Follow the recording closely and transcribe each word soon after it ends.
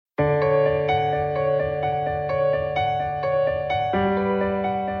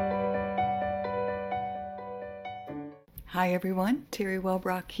Hi everyone, Terry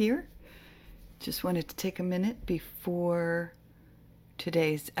Wellbrock here. Just wanted to take a minute before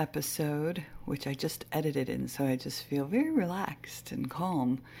today's episode, which I just edited in, so I just feel very relaxed and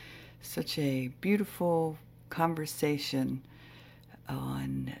calm. Such a beautiful conversation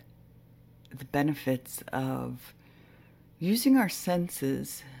on the benefits of using our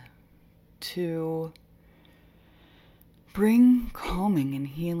senses to bring calming and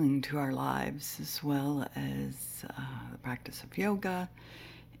healing to our lives, as well as the practice of yoga.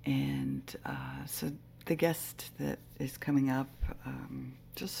 And so the guest that is coming up,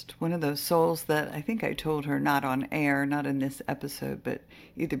 just one of those souls that I think I told her, not on air, not in this episode, but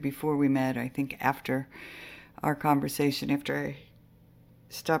either before we met, or I think after our conversation, after I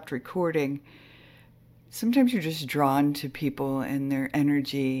stopped recording. Sometimes you're just drawn to people and their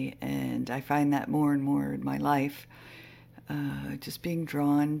energy, and I find that more and more in my life. Just being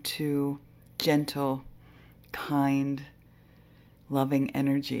drawn to gentle, kind, loving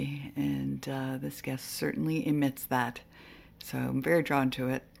energy, and this guest certainly emits that. So I'm very drawn to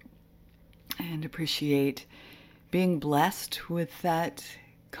it and appreciate being blessed with that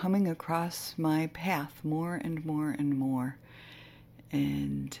coming across my path more and more and more.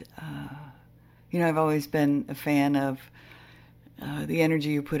 And, I've always been a fan of the energy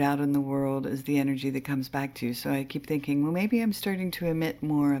you put out in the world is the energy that comes back to you. So I keep thinking, well, maybe I'm starting to emit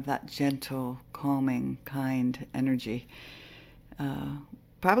more of that gentle, calming, kind energy.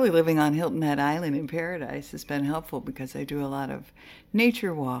 Probably living on Hilton Head Island in paradise has been helpful because I do a lot of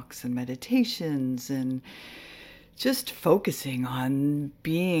nature walks and meditations and just focusing on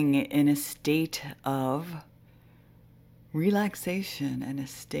being in a state of relaxation and a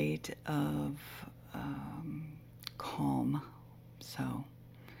state of calm. So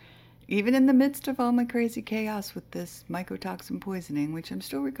even in the midst of all my crazy chaos with this mycotoxin poisoning, which I'm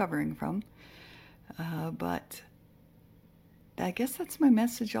still recovering from, but I guess that's my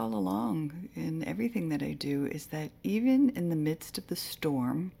message all along in everything that I do, is that even in the midst of the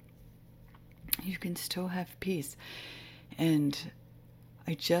storm, you can still have peace. And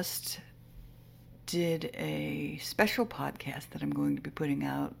I just did a special podcast that I'm going to be putting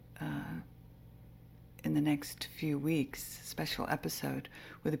out in the next few weeks, special episode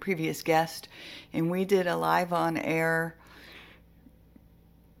with a previous guest, and we did a live on air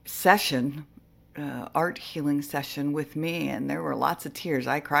session, art healing session with me, and there were lots of tears.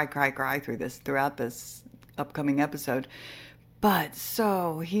 I cry throughout this upcoming episode, but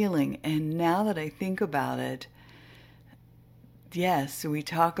so healing. And now that I think about it, yes, we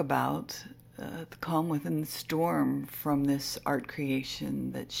talk about the calm within the storm from this art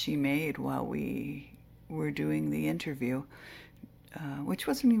creation that she made while we were doing the interview, which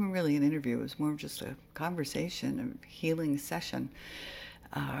wasn't even really an interview. It was more of just a conversation, a healing session.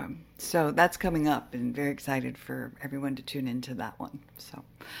 So that's coming up, and very excited for everyone to tune into that one. So,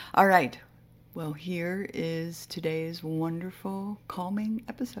 all right. Well, here is today's wonderful, calming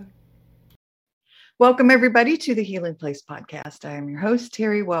episode. Welcome, everybody, to the Healing Place podcast. I am your host,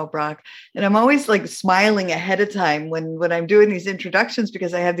 Terry Wellbrock, and I'm always like smiling ahead of time when I'm doing these introductions,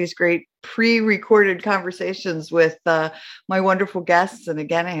 because I have these great pre-recorded conversations with my wonderful guests. And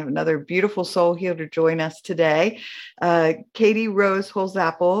again, I have another beautiful soul here to join us today, Kaity Rose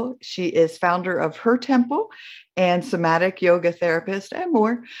Holsapple. She is founder of Her Temple and somatic yoga therapist and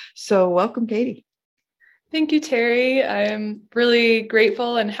more. So welcome, Kaity. Thank you, Terry. I'm really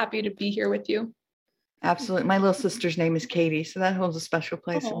grateful and happy to be here with you. Absolutely. My little sister's name is Kaity, so that holds a special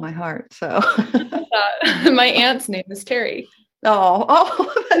place in my heart. So my aunt's name is Terry.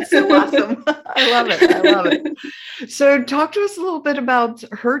 Oh, that's so awesome. I love it. So talk to us a little bit about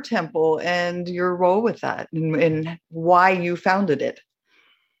Her Temple and your role with that, and why you founded it.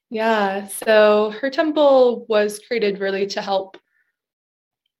 Yeah. So Her Temple was created really to help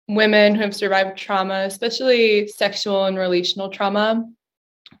women who have survived trauma, especially sexual and relational trauma,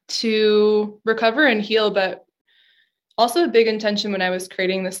 to recover and heal. But also a big intention when I was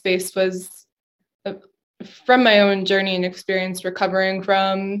creating the space was from my own journey and experience recovering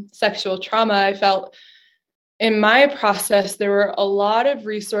from sexual trauma. I felt in my process, there were a lot of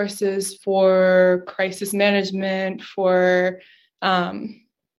resources for crisis management, for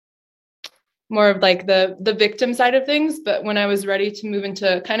more of like the victim side of things. But when I was ready to move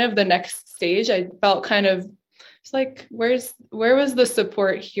into kind of the next stage, I felt kind of, it's like, where was the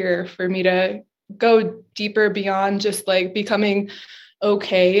support here for me to go deeper beyond just like becoming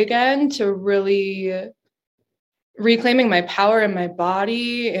okay again, to really reclaiming my power in my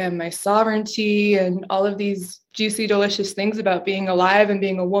body and my sovereignty and all of these juicy, delicious things about being alive and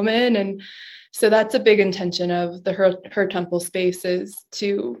being a woman. And so that's a big intention of the Her Temple space, is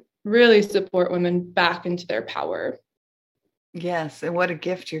to really support women back into their power. Yes. And what a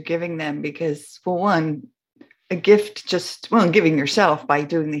gift you're giving them, because, well, one, a gift just, well, giving yourself by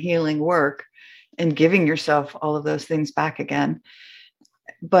doing the healing work and giving yourself all of those things back again.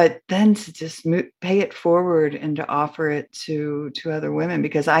 But then to just pay it forward and to offer it to other women,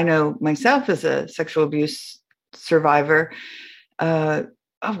 because I know myself as a sexual abuse survivor, uh,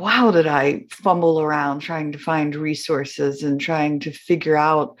 wow, did I fumble around trying to find resources and trying to figure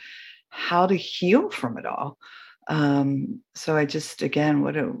out how to heal from it all. So I just, again,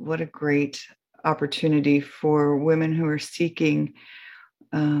 what a great opportunity for women who are seeking.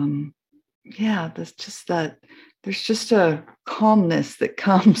 Yeah, there's just a calmness that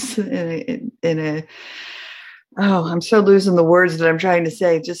comes in a, oh, I'm so losing the words that I'm trying to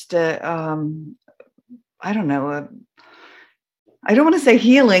say. Just I don't know, I don't want to say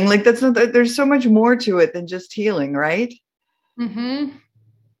healing. Like, that's not, there's so much more to it than just healing, right? Mm-hmm.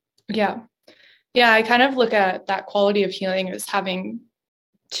 Yeah. Yeah. I kind of look at that quality of healing as having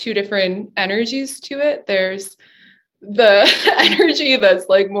two different energies to it. There's the energy that's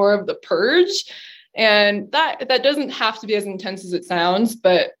like more of the purge. And that doesn't have to be as intense as it sounds,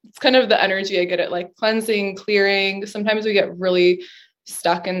 but it's kind of the energy I get at like cleansing, clearing. Sometimes we get really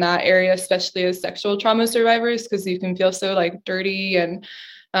stuck in that area, especially as sexual trauma survivors, because you can feel so like dirty and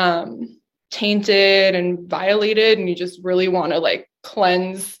tainted and violated, and you just really want to like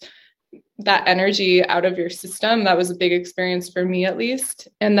cleanse that energy out of your system. That was a big experience for me, at least.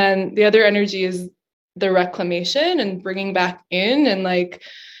 And then the other energy is the reclamation and bringing back in, and like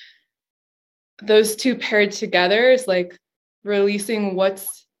those two paired together is like releasing what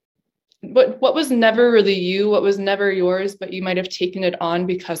was never really you, what was never yours, but you might have taken it on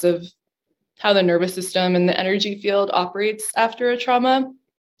because of how the nervous system and the energy field operates after a trauma.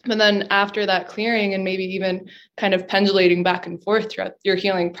 But then after that clearing, and maybe even kind of pendulating back and forth throughout your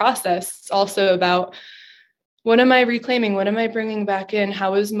healing process, it's also about, what am I reclaiming? What am I bringing back in?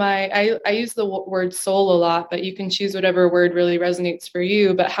 How is I use the word soul a lot, but you can choose whatever word really resonates for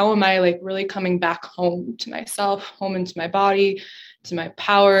you. But how am I like really coming back home to myself, home into my body, to my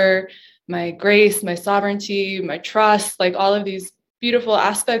power, my grace, my sovereignty, my trust, like all of these beautiful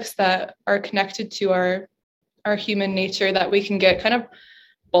aspects that are connected to our human nature that we can get kind of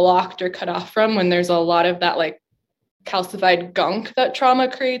blocked or cut off from when there's a lot of that like calcified gunk that trauma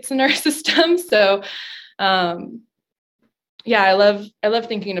creates in our system. So yeah, I love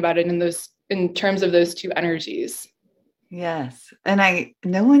thinking about it in terms of those two energies. Yes. And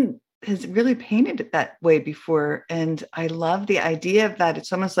no one has really painted it that way before. And I love the idea of that.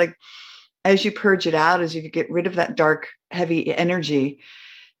 It's almost like, as you purge it out, as you get rid of that dark, heavy energy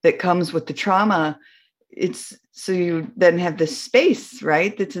that comes with the trauma, it's so you then have this space,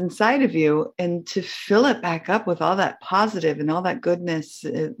 right, that's inside of you, and to fill it back up with all that positive and all that goodness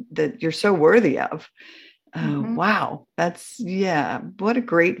that you're so worthy of. Wow. Yeah. What a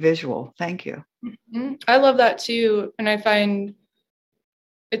great visual. Thank you. Mm-hmm. I love that too. And I find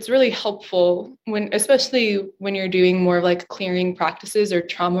it's really helpful especially when you're doing more like clearing practices or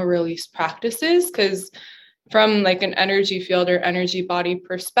trauma release practices, because from like an energy field or energy body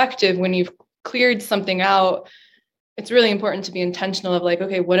perspective, when you've cleared something out, it's really important to be intentional of like,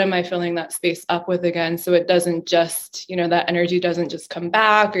 okay, what am I filling that space up with again? So it doesn't just, that energy doesn't just come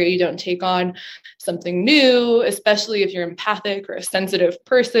back, or you don't take on something new, especially if you're empathic or a sensitive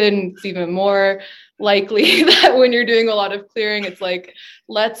person. It's even more likely that when you're doing a lot of clearing, it's like,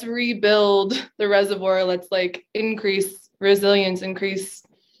 let's rebuild the reservoir. Let's like increase resilience, increase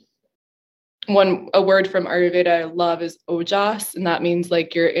a word from Ayurveda I love is ojas, and that means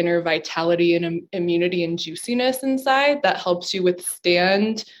like your inner vitality and immunity and juiciness inside that helps you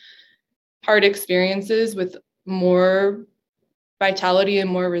withstand hard experiences with more vitality and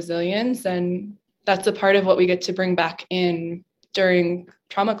more resilience. And that's a part of what we get to bring back in during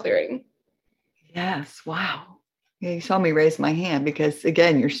trauma clearing. Yes. Wow. Yeah, you saw me raise my hand because,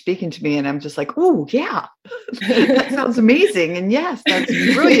 again, you're speaking to me and I'm just like, oh, yeah, that sounds amazing. And yes, that's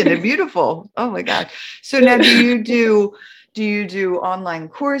brilliant and beautiful. Oh, my God. So now do you do online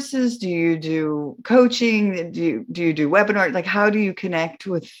courses? Do you do coaching? Do you do webinars? Like, how do you connect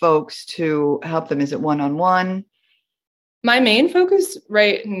with folks to help them? Is it one-on-one? My main focus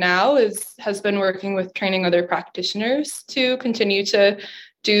right now has been working with training other practitioners to continue to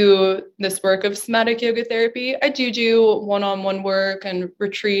do this work of somatic yoga therapy. I do one-on-one work and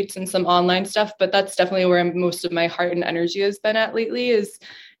retreats and some online stuff, but that's definitely where most of my heart and energy has been at lately, is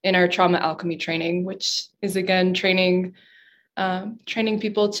in our trauma alchemy training, which is again training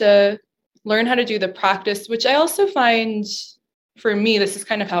people to learn how to do the practice, which I also find, for me, this is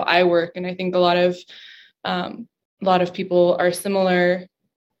kind of how I work, and I think a lot of people are similar.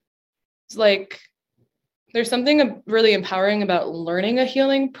 It's like there's something really empowering about learning a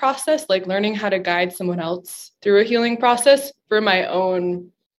healing process, like learning how to guide someone else through a healing process for my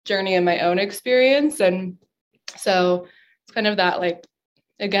own journey and my own experience. And so it's kind of that, like,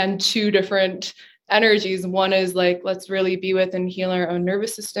 again, two different energies. One is like, let's really be with and heal our own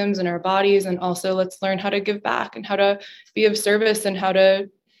nervous systems and our bodies. And also let's learn how to give back and how to be of service and how to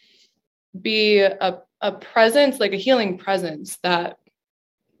be a presence, like a healing presence that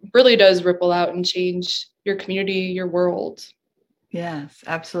really does ripple out and change your community, your world. Yes,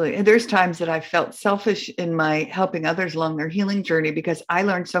 absolutely. And there's times that I felt selfish in my helping others along their healing journey because I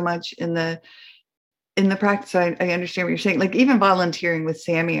learned so much in the practice. I understand what you're saying. Like even volunteering with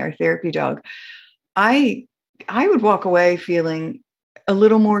Sammy, our therapy dog, I would walk away feeling a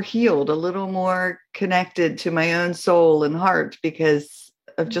little more healed, a little more connected to my own soul and heart because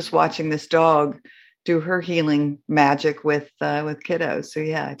of just watching this dog do her healing magic with kiddos. So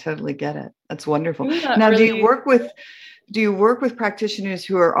yeah, I totally get it. That's wonderful. Now, really... do you work with practitioners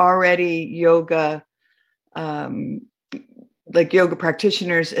who are already yoga, like yoga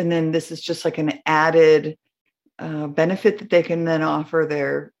practitioners, and then this is just like an added benefit that they can then offer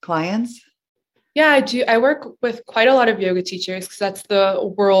their clients? Yeah, I do. I work with quite a lot of yoga teachers because that's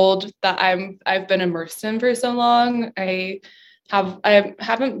the world that I've been immersed in for so long. I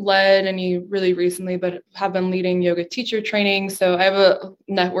haven't led any really recently, but have been leading yoga teacher training. So I have a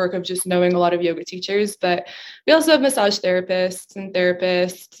network of just knowing a lot of yoga teachers, but we also have massage therapists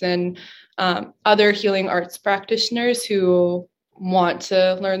and other healing arts practitioners who want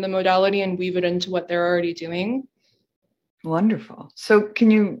to learn the modality and weave it into what they're already doing. Wonderful. So can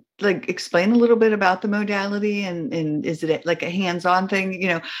you like explain a little bit about the modality and is it like a hands-on thing? You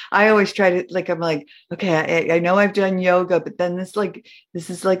know, I always try to like, I'm like, okay, I know I've done yoga, but then this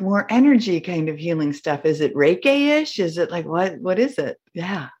is like more energy kind of healing stuff. Is it Reiki-ish? Is it like, what is it?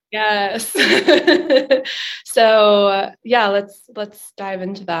 Yeah. Yes. So yeah, let's dive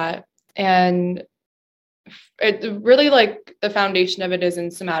into that. And it really, like, the foundation of it is in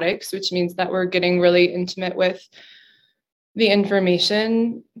somatics, which means that we're getting really intimate with the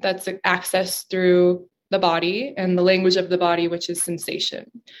information that's accessed through the body and the language of the body, which is sensation.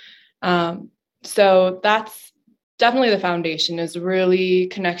 So that's definitely the foundation, is really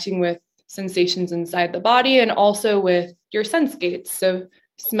connecting with sensations inside the body and also with your sense gates. So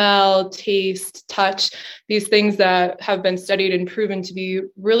smell, taste, touch, these things that have been studied and proven to be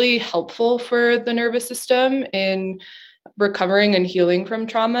really helpful for the nervous system in recovering and healing from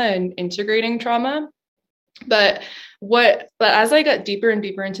trauma and integrating trauma. But as I got deeper and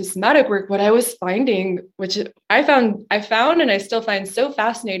deeper into somatic work, what I was finding, which I found and I still find so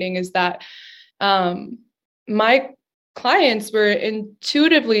fascinating, is that my clients were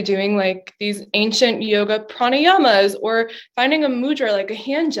intuitively doing like these ancient yoga pranayamas or finding a mudra, like a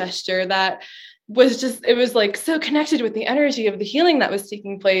hand gesture that was it was like so connected with the energy of the healing that was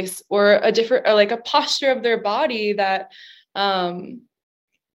taking place, or like a posture of their body that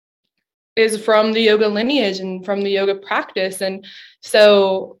is from the yoga lineage and from the yoga practice. And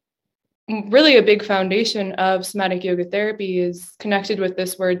so really a big foundation of somatic yoga therapy is connected with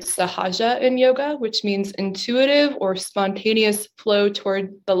this word sahaja in yoga, which means intuitive or spontaneous flow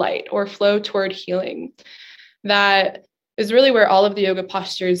toward the light or flow toward healing. That is really where all of the yoga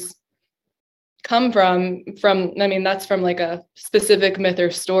postures come from. I mean, that's from like a specific myth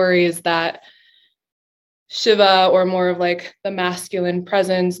or story, is that Shiva, or more of like the masculine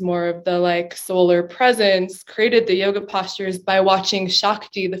presence, more of the like solar presence, created the yoga postures by watching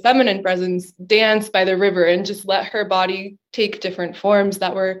Shakti, the feminine presence, dance by the river and just let her body take different forms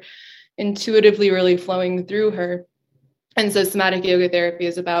that were intuitively really flowing through her. And so somatic yoga therapy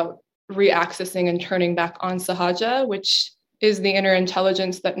is about reaccessing and turning back on sahaja, which is the inner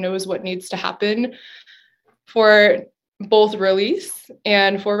intelligence that knows what needs to happen for both release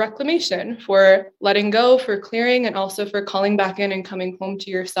and for reclamation, for letting go, for clearing, and also for calling back in and coming home to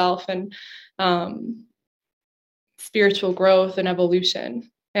yourself and spiritual growth and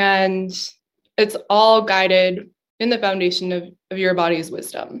evolution. And it's all guided in the foundation of your body's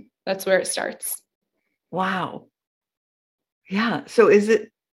wisdom. That's where it starts. Wow. Yeah. So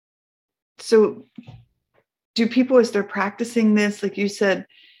do people, as they're practicing this, like you said,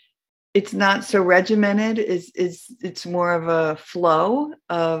 it's not so regimented, it's more of a flow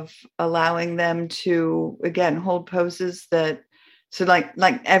of allowing them to, again, hold poses that, so like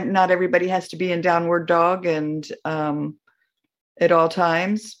not everybody has to be in downward dog and at all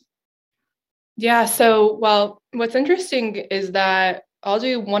times. Yeah. So, well, what's interesting is that I'll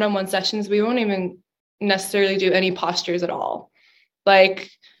do one-on-one sessions. We won't even necessarily do any postures at all. Like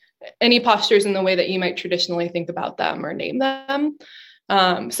any postures in the way that you might traditionally think about them or name them.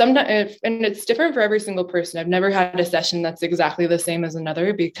 Sometimes, and it's different for every single person. I've never had a session that's exactly the same as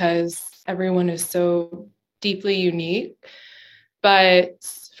another because everyone is so deeply unique. But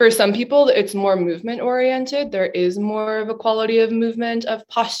for some people, it's more movement oriented. There is more of a quality of movement, of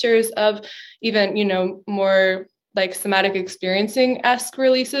postures, of even, more like somatic experiencing-esque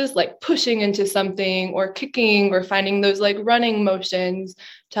releases, like pushing into something or kicking or finding those like running motions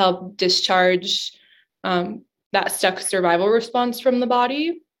to help discharge that stuck survival response from the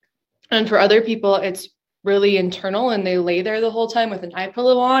body. And for other people, it's really internal and they lay there the whole time with an eye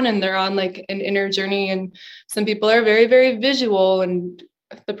pillow on and they're on like an inner journey. And some people are very, very visual and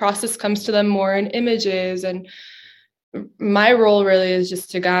the process comes to them more in images. And my role really is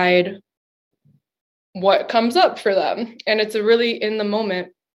just to guide what comes up for them. And it's a really in the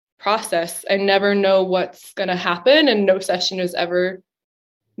moment process. I never know what's going to happen and no session is ever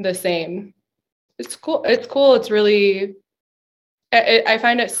the same. It's cool. It's really, I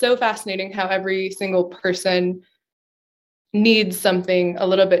find it so fascinating how every single person needs something a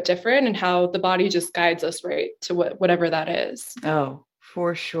little bit different and how the body just guides us right to whatever that is. Oh,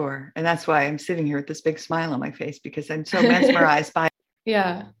 for sure. And that's why I'm sitting here with this big smile on my face because I'm so mesmerized by it.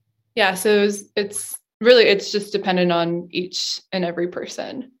 Yeah. Yeah. So it's really, it's just dependent on each and every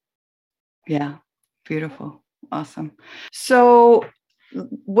person. Yeah. Beautiful. Awesome. So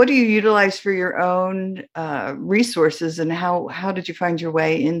what do you utilize for your own resources and how did you find your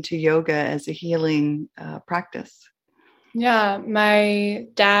way into yoga as a healing practice? Yeah, my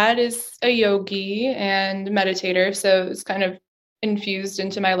dad is a yogi and meditator, so it's kind of infused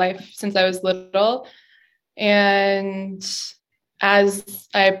into my life since I was little. And as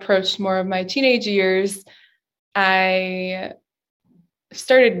I approached more of my teenage years, I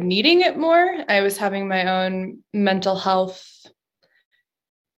started needing it more. I was having my own mental health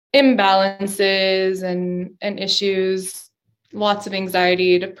imbalances and issues, lots of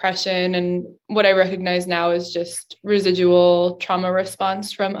anxiety, depression, and what I recognize now is just residual trauma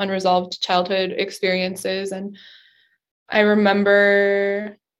response from unresolved childhood experiences. And I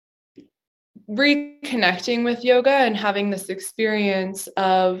remember reconnecting with yoga and having this experience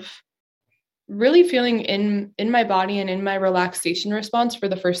of really feeling in my body and in my relaxation response for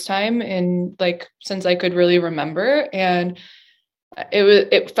the first time in like since I could really remember. And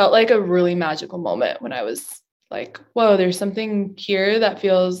it felt like a really magical moment when I was like, whoa, there's something here that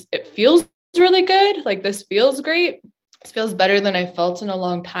feels really good. Like this feels great. This feels better than I felt in a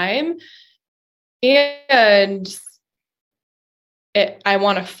long time. And I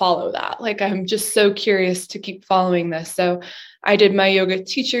want to follow that. Like, I'm just so curious to keep following this. So I did my yoga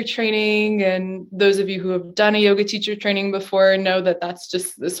teacher training, and those of you who have done a yoga teacher training before know that that's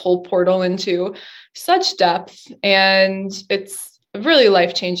just this whole portal into such depth. And it's a really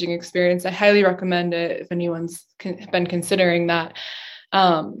life-changing experience. I highly recommend it if anyone's been considering that.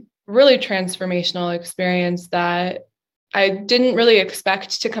 Really transformational experience that I didn't really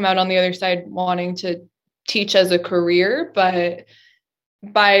expect to come out on the other side wanting to teach as a career, but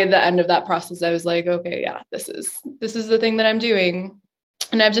by the end of that process, I was like, okay, yeah, this is the thing that I'm doing.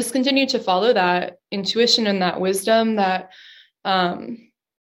 And I've just continued to follow that intuition and that wisdom, that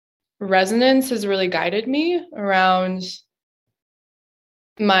resonance has really guided me around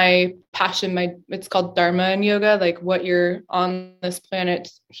my passion. It's called Dharma in yoga, like what you're on this planet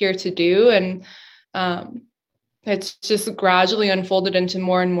here to do. And it's just gradually unfolded into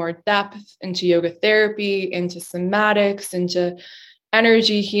more and more depth, into yoga therapy, into somatics, into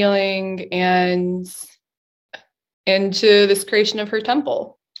energy healing, and into this creation of her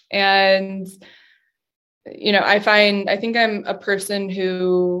temple. And, I think I'm a person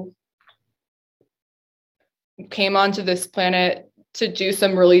who came onto this planet to do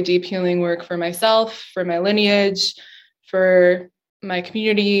some really deep healing work for myself, for my lineage, for my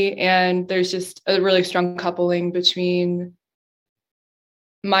community. And there's just a really strong coupling between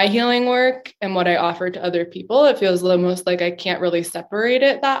my healing work and what I offer to other people. It feels almost like I can't really separate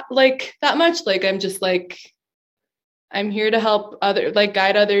it that much. Like, I'm just like, I'm here to help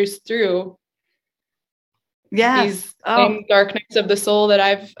guide others through these dark nights of the soul that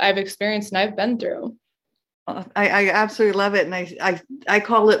I've experienced and I've been through. I absolutely love it. And I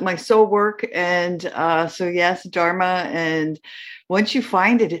call it my soul work. And so yes, Dharma. And once you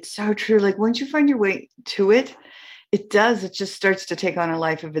find it, it's so true. Like once you find your way to it, it just starts to take on a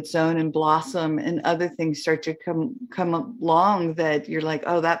life of its own and blossom, and other things start to come along that you're like,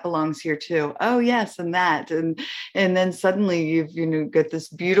 oh, that belongs here too. Oh yes. And that, and then suddenly you've got this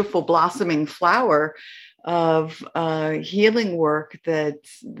beautiful blossoming flower of healing work that,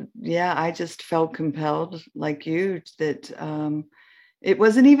 I just felt compelled, like you, that it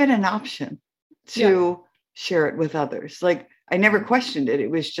wasn't even an option to share it with others. Like I never questioned it. It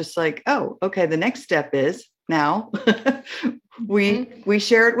was just like, oh, okay, the next step is now we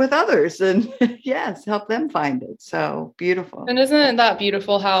share it with others, and yes, help them find it. So beautiful. And isn't that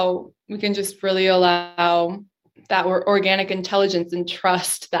beautiful how we can just really allow that organic intelligence and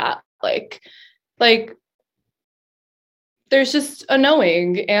trust that like there's just a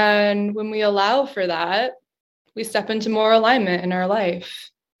knowing, and when we allow for that, we step into more alignment in our life.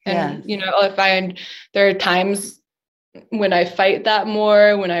 And Yes. I find there are times when I fight that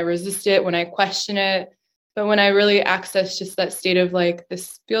more, when I resist it, when I question it. But when I really access just that state of like,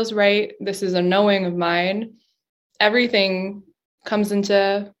 this feels right, this is a knowing of mine, everything comes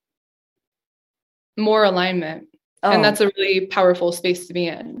into more alignment. And that's a really powerful space to be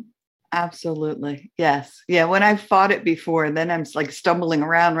in. Absolutely. Yes. Yeah. When I've fought it before, then I'm like stumbling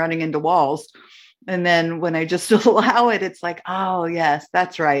around, running into walls. And then when I just allow it, it's like, oh, yes,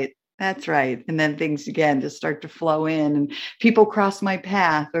 that's right. That's right. And then things again just start to flow in, and people cross my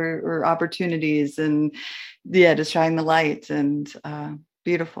path, or opportunities, and yeah, to shine the light. And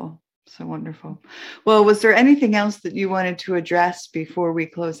beautiful. So wonderful. Well, was there anything else that you wanted to address before we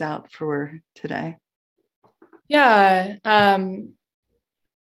close out for today? Yeah.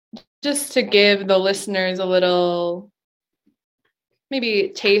 Just to give the listeners a little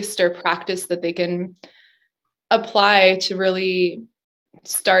maybe taste or practice that they can apply to really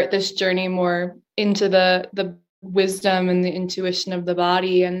start this journey more into the wisdom and the intuition of the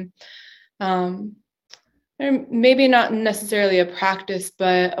body. And maybe not necessarily a practice,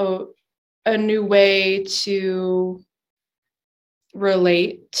 but a new way to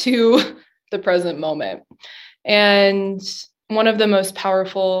relate to the present moment. And one of the most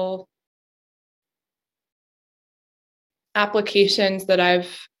powerful applications that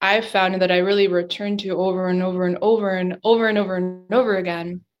I've found, and that I really return to over and over and over and over and over and over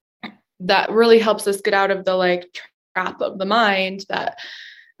again, that really helps us get out of the like trap of the mind that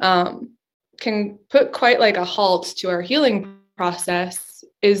can put quite like a halt to our healing process,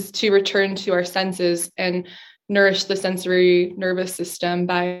 is to return to our senses and nourish the sensory nervous system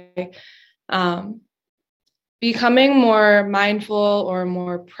by becoming more mindful or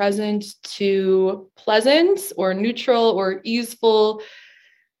more present to pleasant or neutral or easeful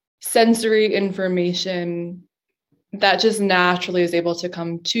sensory information that just naturally is able to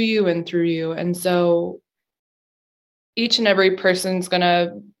come to you and through you. And so each and every person's going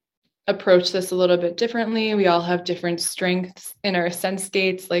to approach this a little bit differently. We all have different strengths in our sense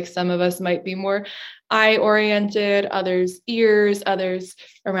gates. Like some of us might be more eye oriented, others ears, others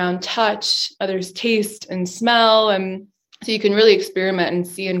around touch, others taste and smell. And so you can really experiment and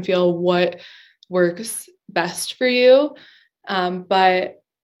see and feel what works best for you. But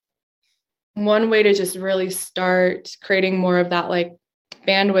one way to just really start creating more of that like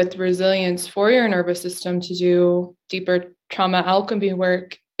bandwidth resilience for your nervous system to do deeper trauma alchemy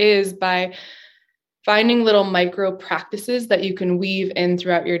work is by finding little micro practices that you can weave in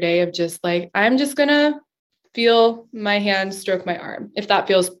throughout your day of just like, I'm just going to feel my hand stroke my arm. If that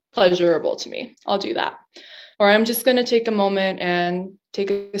feels pleasurable to me, I'll do that. Or I'm just going to take a moment and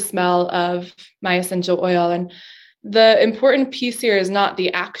take a smell of my essential oil. And the important piece here is not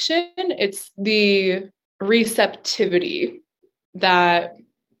the action, it's the receptivity that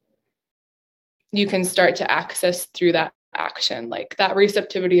you can start to access through that action, like that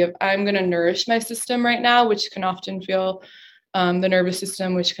receptivity of I'm going to nourish my system right now, which can often feel the nervous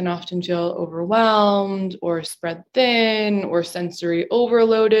system, which can often feel overwhelmed or spread thin or sensory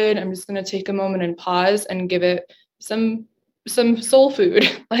overloaded. I'm just going to take a moment and pause and give it some soul food.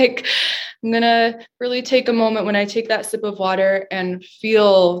 Like I'm going to really take a moment when I take that sip of water and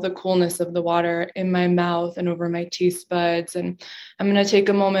feel the coolness of the water in my mouth and over my taste buds. And I'm going to take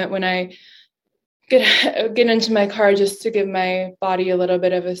a moment when I get into my car just to give my body a little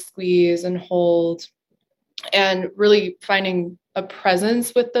bit of a squeeze and hold. And really finding a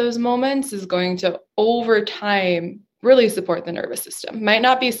presence with those moments is going to, over time, really support the nervous system. Might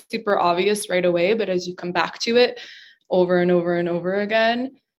not be super obvious right away, but as you come back to it over and over and over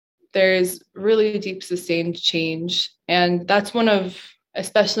again, there's really deep sustained change. And that's one of,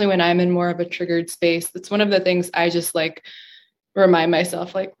 especially when I'm in more of a triggered space, that's one of the things I just like remind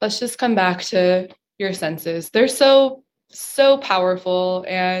myself, like, let's just come back to your senses. They're so powerful,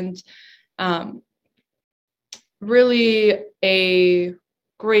 and really a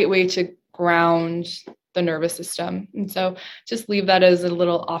great way to ground the nervous system. And so just leave that as a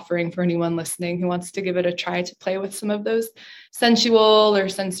little offering for anyone listening who wants to give it a try to play with some of those sensual or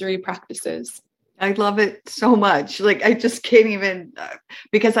sensory practices. I love it so much. Like, I just can't even,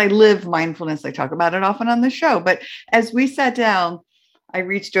 because I live mindfulness. I talk about it often on the show, but as we sat down, I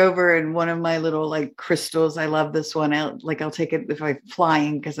reached over and one of my little like crystals, I love this one. I'll take it if I'm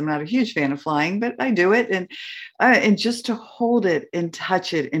flying because I'm not a huge fan of flying, but I do it. And just to hold it and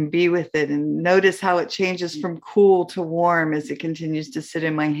touch it and be with it and notice how it changes from cool to warm as it continues to sit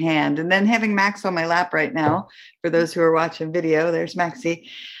in my hand. And then having Max on my lap right now, for those who are watching video, there's Maxie.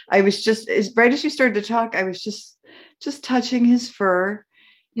 I was just, right as you started to talk, I was just touching his fur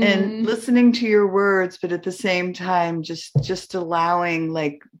and listening to your words, but at the same time, just allowing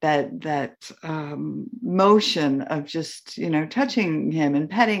like that motion of just, touching him and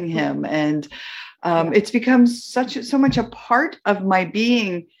petting him. And it's become so much a part of my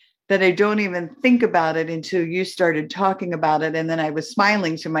being that I don't even think about it until you started talking about it. And then I was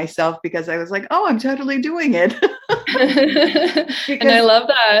smiling to myself because I was like, oh, I'm totally doing it. And I love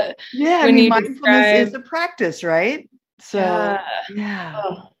that. Yeah. Mindfulness is a practice, right? So, yeah.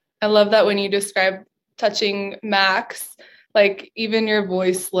 Oh, I love that when you describe touching Max, like even your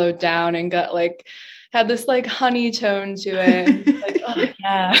voice slowed down and had this like honey tone to it. Like, oh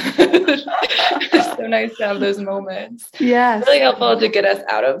yeah. It's so nice to have those moments. Yeah. Really helpful to get us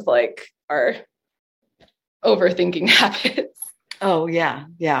out of like our overthinking habits. Oh yeah.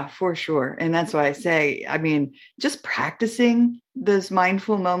 Yeah, for sure. And that's why I say, just practicing those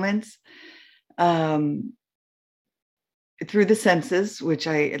mindful moments, through the senses, which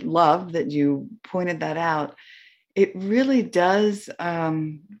I love that you pointed that out, it really does.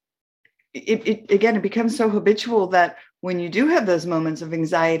 It becomes so habitual that when you do have those moments of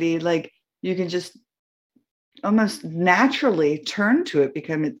anxiety, like you can just almost naturally turn to it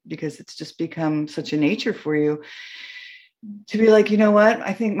because it's just become such a nature for you to be like, you know what?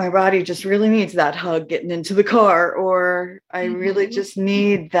 I think my body just really needs that hug getting into the car, or I really just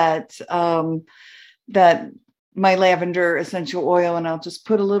need that, my lavender essential oil, and I'll just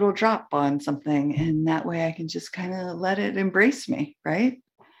put a little drop on something. And that way I can just kind of let it embrace me. Right.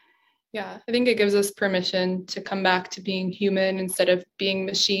 Yeah. I think it gives us permission to come back to being human instead of being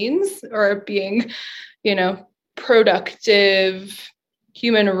machines or being, productive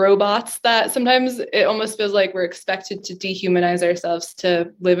human robots, that sometimes it almost feels like we're expected to dehumanize ourselves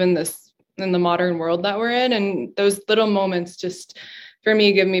to live in the modern world that we're in. And those little moments just, for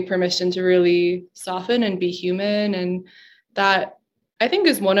me, give me permission to really soften and be human. And that, I think,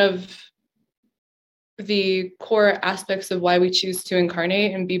 is one of the core aspects of why we choose to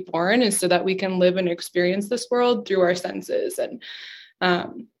incarnate and be born, is so that we can live and experience this world through our senses and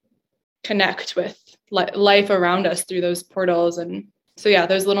connect with life around us through those portals. And so, yeah,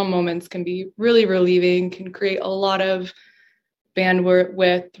 those little moments can be really relieving, can create a lot of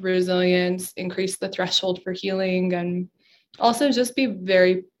bandwidth, resilience, increase the threshold for healing, and also just be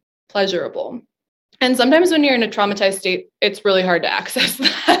very pleasurable. And sometimes when you're in a traumatized state, it's really hard to access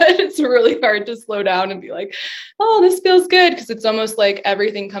that. It's really hard to slow down and be like, oh, this feels good. Because it's almost like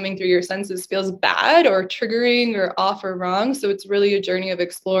everything coming through your senses feels bad or triggering or off or wrong. So it's really a journey of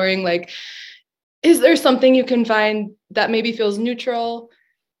exploring, like, is there something you can find that maybe feels neutral?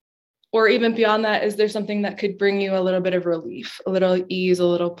 Or even beyond that, is there something that could bring you a little bit of relief, a little ease, a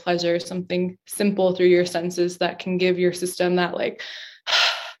little pleasure, something simple through your senses that can give your system that like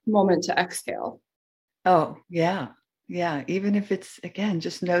moment to exhale? Oh, yeah. Yeah. Even if it's, again,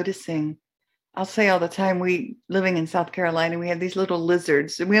 just noticing. I'll say all the time, living in South Carolina, we have these little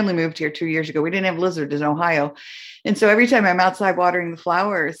lizards, and we only moved here 2 years ago. We didn't have lizards in Ohio. And so every time I'm outside watering the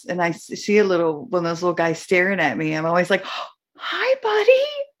flowers and I see one of those little guys staring at me, I'm always like, oh, hi, buddy.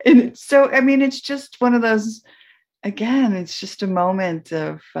 And so, it's just one of those, again, it's just a moment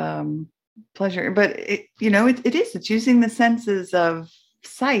of pleasure. But it's using the senses of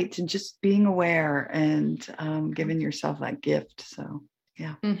sight and just being aware and giving yourself that gift. So,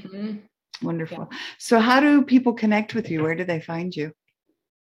 yeah. Wonderful. Yeah. So how do people connect with you? Where do they find you?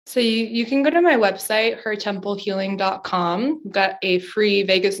 So you can go to my website, hertemplehealing.com. We've got a free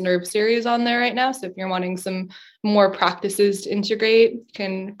vagus nerve series on there right now. So if you're wanting some more practices to integrate, you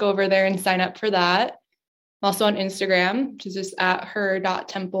can go over there and sign up for that. I'm also on Instagram, which is just at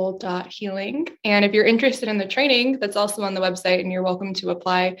her.temple.healing. And if you're interested in the training, that's also on the website, and you're welcome to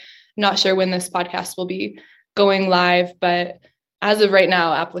apply. I'm not sure when this podcast will be going live, but as of right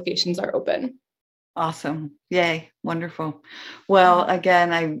now, applications are open. Awesome. Yay. Wonderful. Well,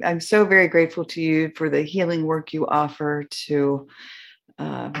 again, I'm so very grateful to you for the healing work you offer to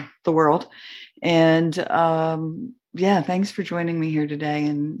the world. And thanks for joining me here today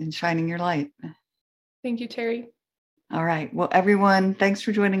and shining your light. Thank you, Terry. All right. Well, everyone, thanks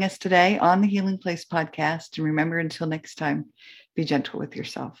for joining us today on the Healing Place podcast. And remember, until next time, be gentle with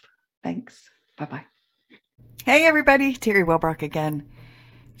yourself. Thanks. Bye-bye. Hey, everybody. Terry Welbrock again.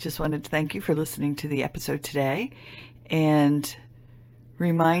 Just wanted to thank you for listening to the episode today. And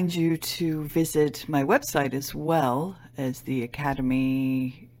remind you to visit my website as well as the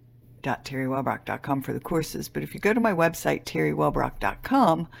academy.terrywellbrock.com for the courses. But if you go to my website,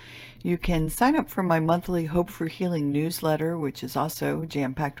 terrywellbrock.com, you can sign up for my monthly Hope for Healing newsletter, which is also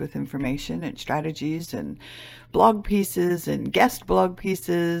jam-packed with information and strategies and blog pieces and guest blog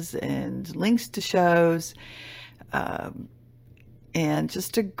pieces and links to shows, and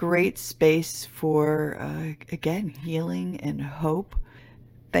just a great space for, again, healing and hope.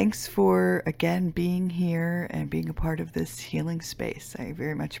 Thanks for, again, being here and being a part of this healing space. I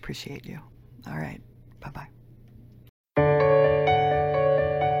very much appreciate you. All right. Bye-bye.